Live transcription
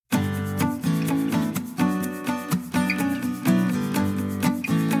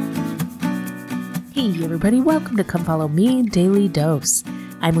Hey everybody, welcome to Come Follow Me Daily Dose.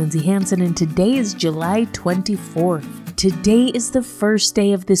 I'm Lindsay Hanson and today is July 24th. Today is the first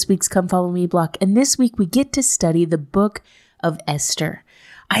day of this week's Come Follow Me block, and this week we get to study the book of Esther.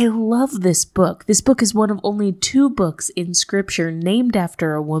 I love this book. This book is one of only 2 books in scripture named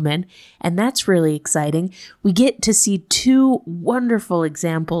after a woman, and that's really exciting. We get to see 2 wonderful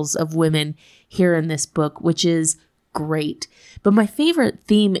examples of women here in this book, which is great. But my favorite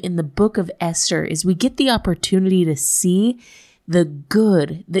theme in the book of Esther is we get the opportunity to see the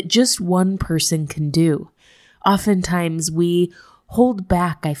good that just one person can do. Oftentimes we hold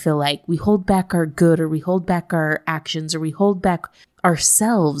back, I feel like. We hold back our good, or we hold back our actions, or we hold back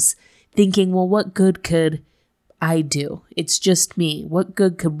ourselves thinking, well, what good could I do? It's just me. What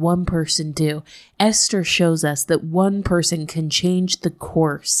good could one person do? Esther shows us that one person can change the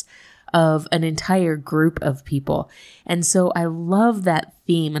course of an entire group of people. And so I love that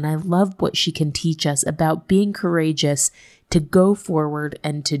theme, and I love what she can teach us about being courageous to go forward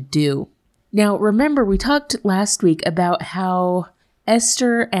and to do. Now, remember, we talked last week about how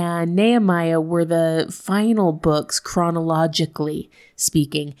Esther and Nehemiah were the final books chronologically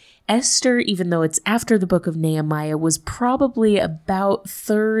speaking. Esther, even though it's after the book of Nehemiah, was probably about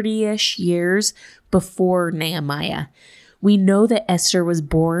 30-ish years before Nehemiah. We know that Esther was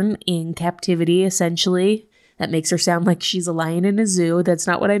born in captivity, essentially. That makes her sound like she's a lion in a zoo. That's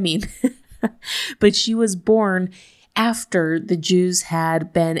not what I mean. But she was born after the Jews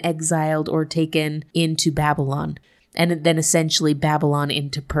had been exiled or taken into Babylon, and then essentially Babylon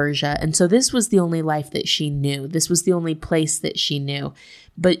into Persia. And so this was the only life that she knew. This was the only place that she knew.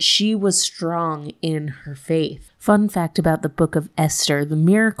 But she was strong in her faith. Fun fact about the book of Esther, the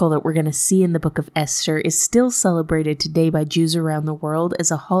miracle that we're going to see in the book of Esther is still celebrated today by Jews around the world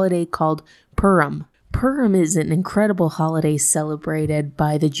as a holiday called Purim. Purim is an incredible holiday celebrated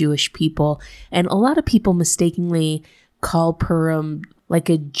by the Jewish people, and a lot of people mistakenly call Purim like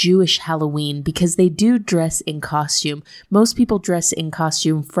a Jewish Halloween because they do dress in costume. Most people dress in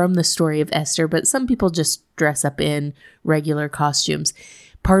costume from the story of Esther, but some people just dress up in regular costumes.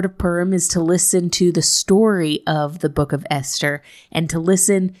 Part of Purim is to listen to the story of the book of Esther and to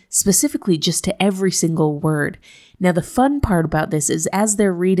listen specifically just to every single word. Now, the fun part about this is as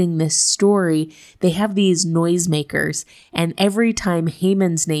they're reading this story, they have these noisemakers, and every time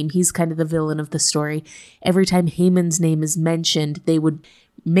Haman's name, he's kind of the villain of the story, every time Haman's name is mentioned, they would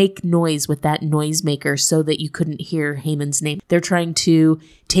make noise with that noisemaker so that you couldn't hear Haman's name. They're trying to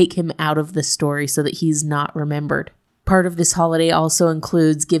take him out of the story so that he's not remembered. Part of this holiday also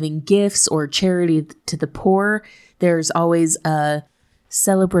includes giving gifts or charity to the poor. There's always a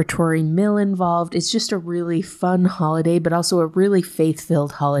celebratory meal involved. It's just a really fun holiday, but also a really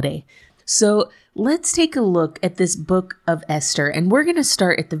faith-filled holiday. So let's take a look at this book of Esther, and we're going to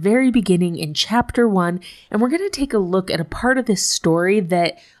start at the very beginning in chapter 1, and we're going to take a look at a part of this story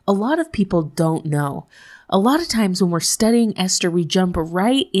that a lot of people don't know. A lot of times when we're studying Esther, we jump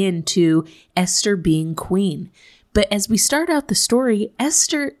right into Esther being queen. But as we start out the story,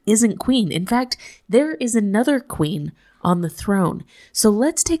 Esther isn't queen. In fact, there is another queen on the throne. So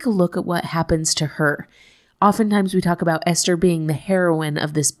let's take a look at what happens to her. Oftentimes we talk about Esther being the heroine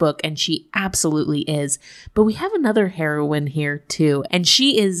of this book, and she absolutely is. But we have another heroine here too, and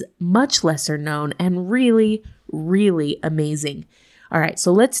she is much lesser known and really, really amazing. All right,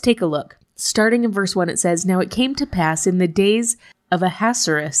 so let's take a look. Starting in verse 1, it says, "Now it came to pass in the days of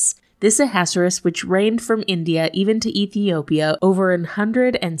Ahasuerus, this Ahasuerus, which reigned from India even to Ethiopia over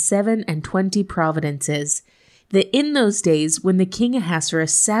 127 provinces, that in those days when the king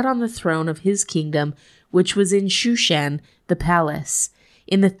Ahasuerus sat on the throne of his kingdom, which was in Shushan, the palace,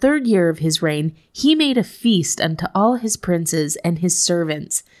 in the 3rd year of his reign, he made a feast unto all his princes and his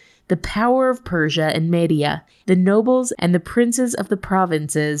servants, the power of Persia and Media, the nobles and the princes of the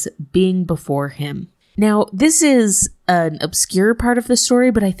provinces being before him." Now, this is an obscure part of the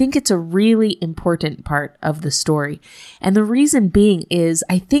story, but I think it's a really important part of the story. And the reason being is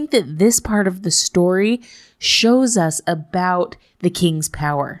I think that this part of the story shows us about the king's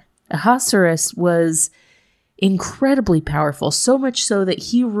power. Ahasuerus was incredibly powerful, so much so that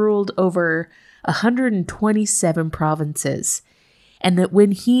he ruled over 127 provinces. And that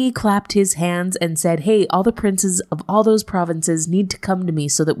when he clapped his hands and said, hey, all the princes of all those provinces need to come to me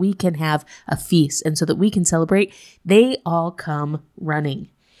so that we can have a feast and so that we can celebrate, they all come running.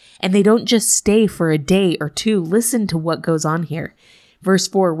 And they don't just stay for a day or two. Listen to what goes on here. Verse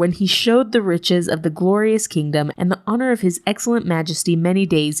 4, "When he showed the riches of the glorious kingdom and the honor of his excellent majesty many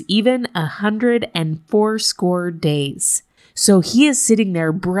days, even 180 days." So he is sitting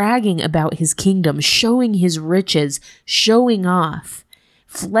there bragging about his kingdom, showing his riches, showing off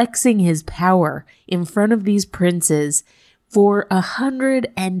flexing his power in front of these princes for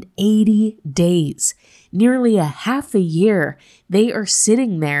 180 days. Nearly a half a year, they are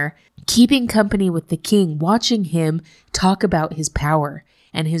sitting there, keeping company with the king, watching him talk about his power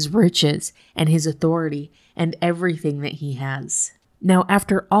and his riches and his authority and everything that he has. Now,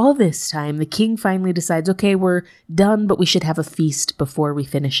 after all this time, the king finally decides, okay, we're done, but we should have a feast before we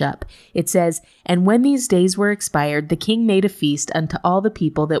finish up. It says, "And when these days were expired, the king made a feast unto all the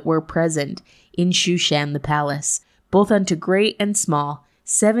people that were present in Shushan the palace, both unto great and small,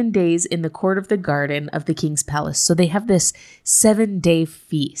 7 days in the court of the garden of the king's palace." So they have this 7-day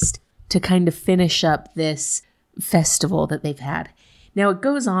feast to kind of finish up this festival that they've had. Now it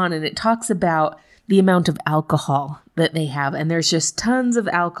goes on and it talks about the amount of alcohol that they have. And there's just tons of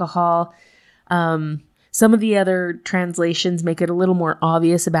alcohol. Some of the other translations make it a little more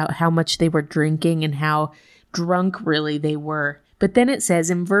obvious about how much they were drinking and how drunk really they were. But then it says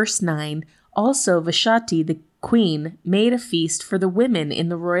in verse 9, "Also Vashti the queen made a feast for the women in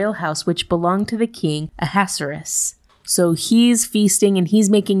the royal house which belonged to the king Ahasuerus." So he's feasting and he's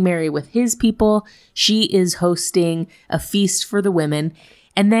making merry with his people. She is hosting a feast for the women.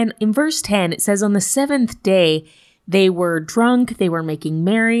 And then in verse 10, it says on the 7th day, they were drunk, they were making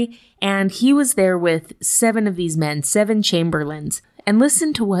merry, and he was there with 7 of these men, 7 chamberlains. And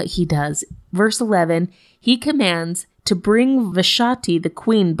listen to what he does. Verse 11, he commands to bring Vashti the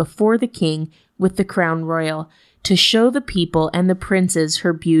queen before the king with the crown royal, to show the people and the princes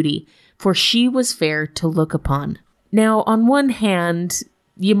her beauty, for she was fair to look upon. Now, on one hand,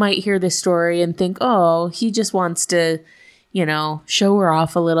 you might hear this story and think, oh, he just wants to, show her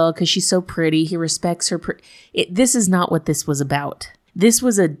off a little because she's so pretty. He respects her. This is not what this was about. This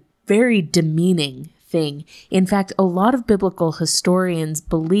was a very demeaning thing. In fact, a lot of biblical historians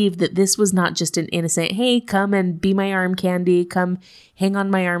believe that this was not just an innocent, hey, come and be my arm candy, come hang on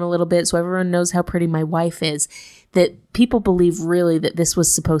my arm a little bit so everyone knows how pretty my wife is. That people believe really that this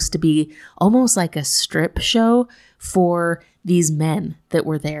was supposed to be almost like a strip show for these men that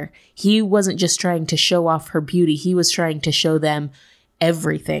were there. He wasn't just trying to show off her beauty. He was trying to show them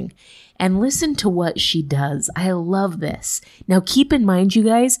everything. And listen to what she does. I love this. Now, keep in mind, you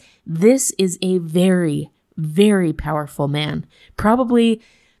guys, this is a very, very powerful man. Probably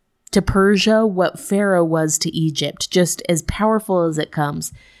to Persia what Pharaoh was to Egypt, just as powerful as it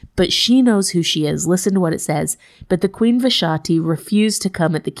comes. But she knows who she is. Listen to what it says. "But the queen Vashti refused to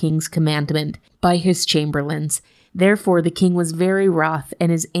come at the king's commandment by his chamberlains. Therefore the king was very wroth,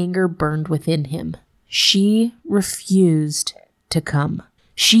 and his anger burned within him." She refused to come.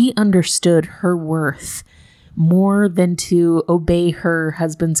 She understood her worth more than to obey her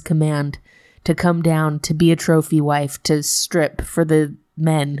husband's command, to come down, to be a trophy wife, to strip for the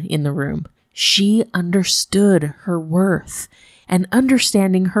men in the room. She understood her worth, and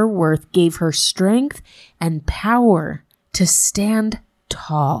understanding her worth gave her strength and power to stand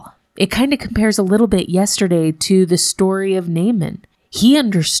tall. It kind of compares a little bit yesterday to the story of Naaman. He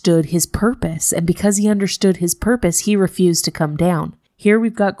understood his purpose, and because he understood his purpose, he refused to come down. Here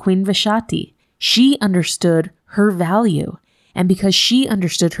we've got Queen Vashti. She understood her value, and because she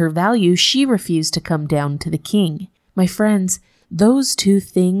understood her value, she refused to come down to the king. My friends, those two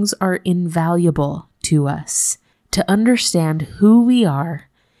things are invaluable to us, to understand who we are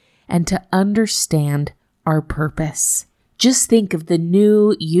and to understand our purpose. Just think of the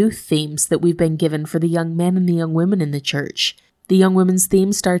new youth themes that we've been given for the young men and the young women in the church. The young women's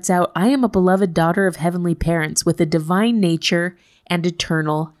theme starts out, "I am a beloved daughter of heavenly parents with a divine nature and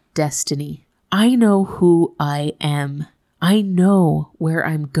eternal destiny." I know who I am. I know where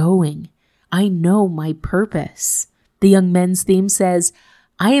I'm going. I know my purpose. The young men's theme says,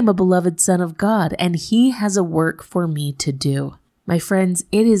 "I am a beloved son of God, and he has a work for me to do." My friends,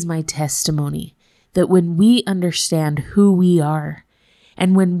 it is my testimony that when we understand who we are,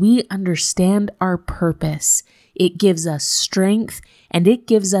 and when we understand our purpose, it gives us strength and it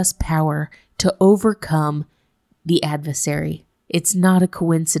gives us power to overcome the adversary. It's not a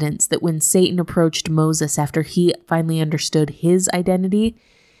coincidence that when Satan approached Moses after he finally understood his identity,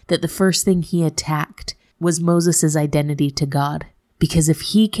 that the first thing he attacked was Moses' identity to God. Because if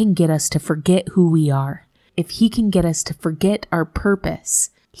he can get us to forget who we are, if he can get us to forget our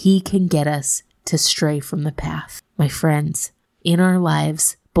purpose, he can get us to stray from the path. My friends, in our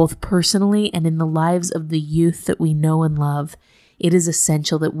lives, both personally and in the lives of the youth that we know and love, it is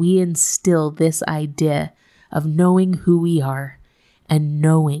essential that we instill this idea of knowing who we are and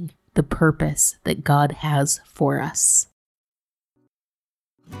knowing the purpose that God has for us.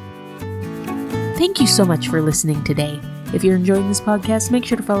 Thank you so much for listening today. If you're enjoying this podcast, make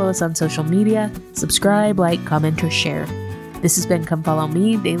sure to follow us on social media, subscribe, like, comment, or share. This has been Come Follow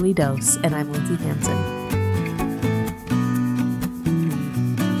Me Daily Dose, and I'm Lindsay Hansen.